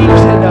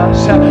believes in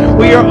us.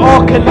 We are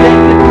all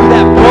connected through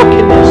that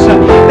brokenness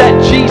that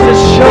Jesus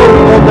showed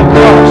on the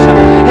cross.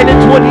 And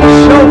it's when He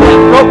showed that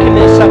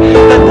brokenness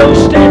that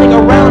those standing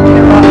around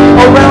Him,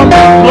 around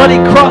that bloody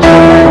cross,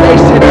 they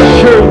said,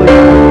 surely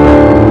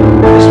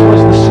this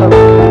was the Son of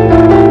God.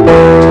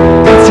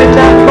 It's in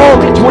that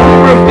moment when you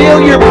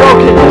reveal your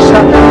brokenness,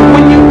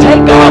 when you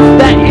take off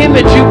that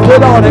image you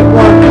put on at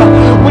work,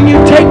 when you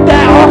take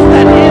off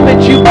that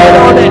image you put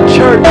on at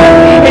church,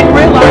 and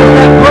realize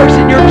that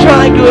person you're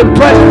trying to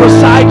impress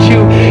beside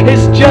you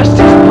is just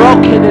as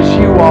broken as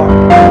you are.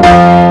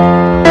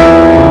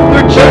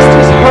 They're just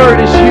as hurt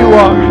as you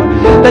are.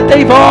 That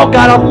they've all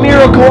got a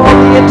miracle on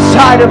the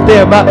inside of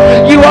them.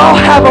 You all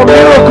have a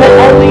miracle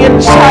on the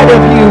inside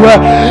of you.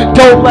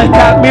 Don't let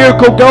that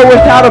miracle go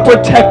without a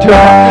protector.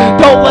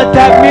 Don't let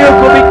that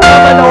miracle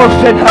become an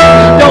orphan.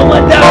 Don't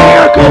let that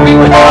miracle be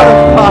without a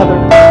father.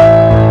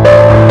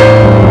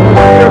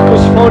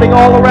 Miracles floating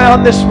all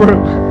around this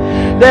room.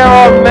 There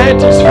are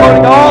mantles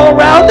floating all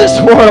around this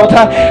world,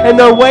 and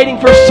they're waiting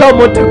for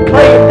someone to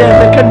claim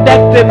them and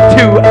connect them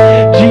to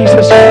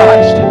Jesus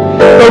Christ.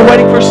 They're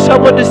waiting for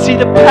someone to see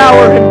the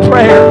power in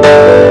prayer.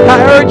 I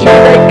urge you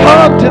today,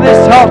 come to this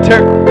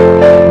altar.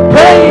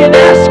 Pray and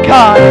ask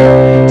God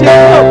to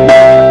help you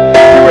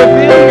to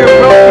reveal your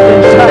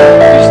brokenness.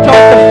 To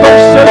start the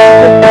first surface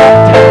of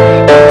that,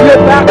 to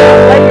peel back the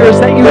layers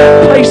that you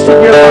have placed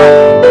in your life.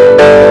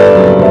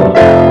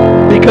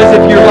 Because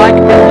if you're like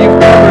me, you've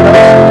covered up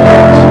some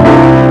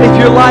things. If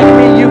you're like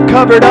me, you've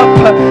covered up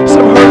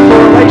some hurtful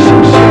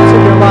relationships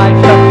in your life.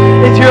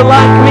 If you're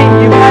like me,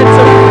 you've had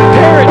some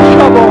parent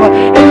trouble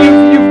and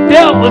you've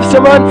dealt with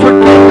some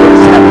unforgiveness.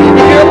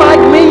 If you're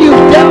like me,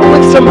 you've dealt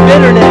with some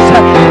bitterness.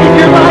 If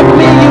you're like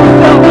me, you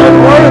felt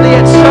unworthy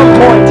at some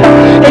point.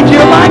 If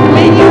you're like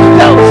me, you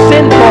felt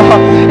sinful.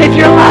 If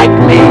you're like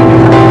me,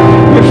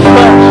 you're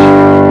flesh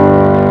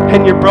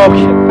and you're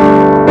broken.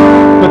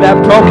 But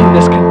that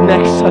brokenness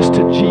connects us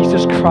to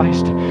Jesus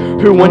Christ,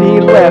 who when He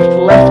left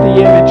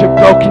the image of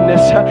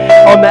brokenness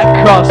on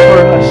that cross for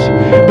us.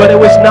 But it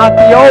was not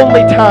the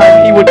only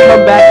time He would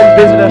come back and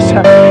visit us.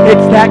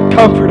 It's that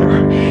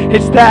Comforter.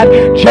 It's that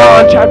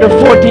John chapter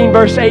 14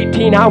 verse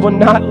 18. I will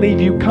not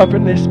leave you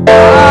comfortless.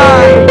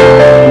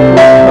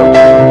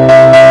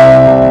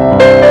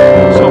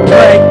 So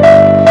pray.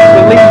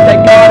 Believe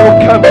that God will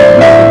come to you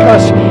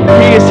because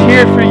He is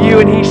here for you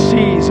and He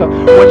sees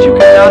what you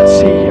cannot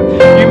see.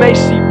 You may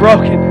see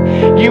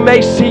broken. You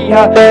may see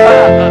a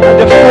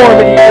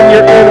deformity in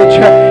your image.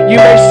 You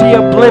may see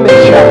a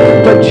blemish.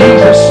 But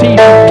Jesus sees you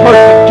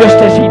perfect just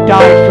as He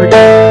died for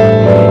you.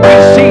 He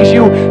sees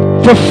you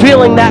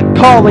fulfilling that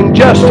calling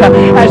just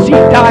as He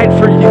died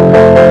for you.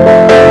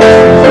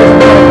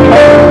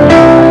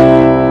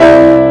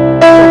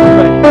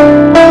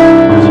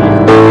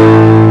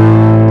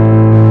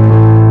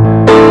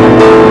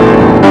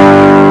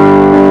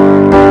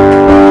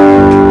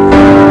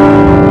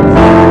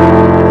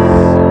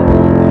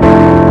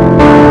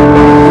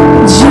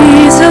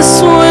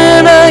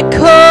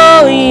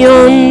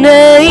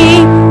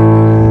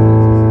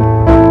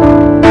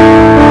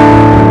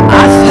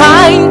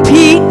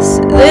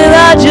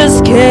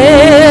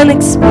 Can't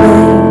explain.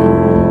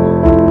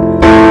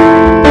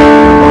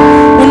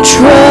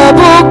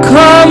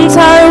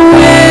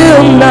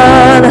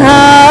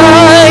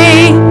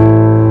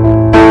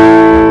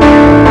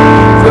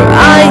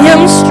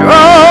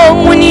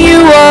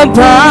 are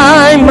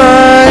by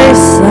my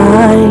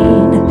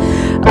side,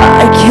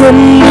 I can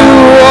do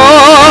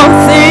all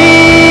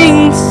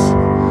things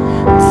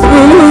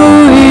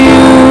through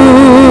you.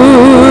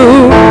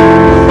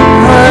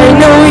 I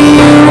know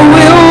you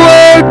will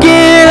work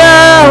it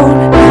out.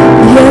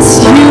 Yes,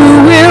 you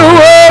will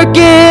work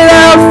it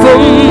out for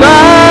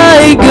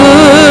my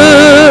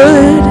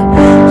good,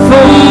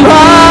 for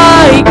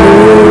my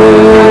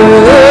good.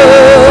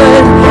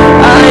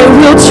 I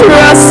will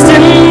trust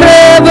and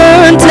never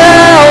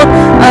doubt.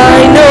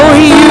 I know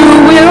you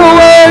will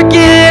work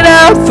it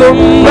out for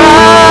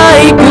my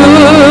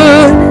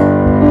good,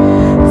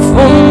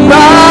 for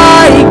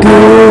my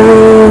good.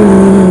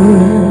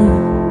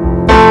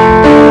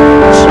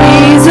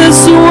 Jesus,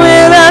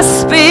 when I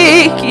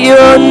speak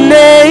your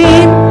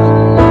name,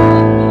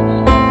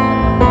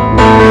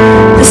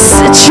 the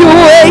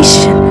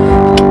situation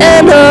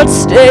cannot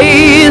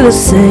stay the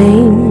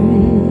same.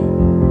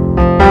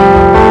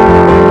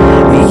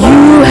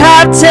 You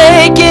have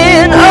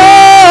taken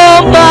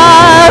all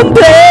my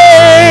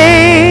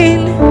pain,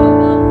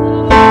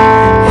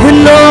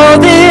 and all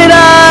that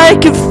I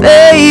can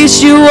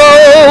face, you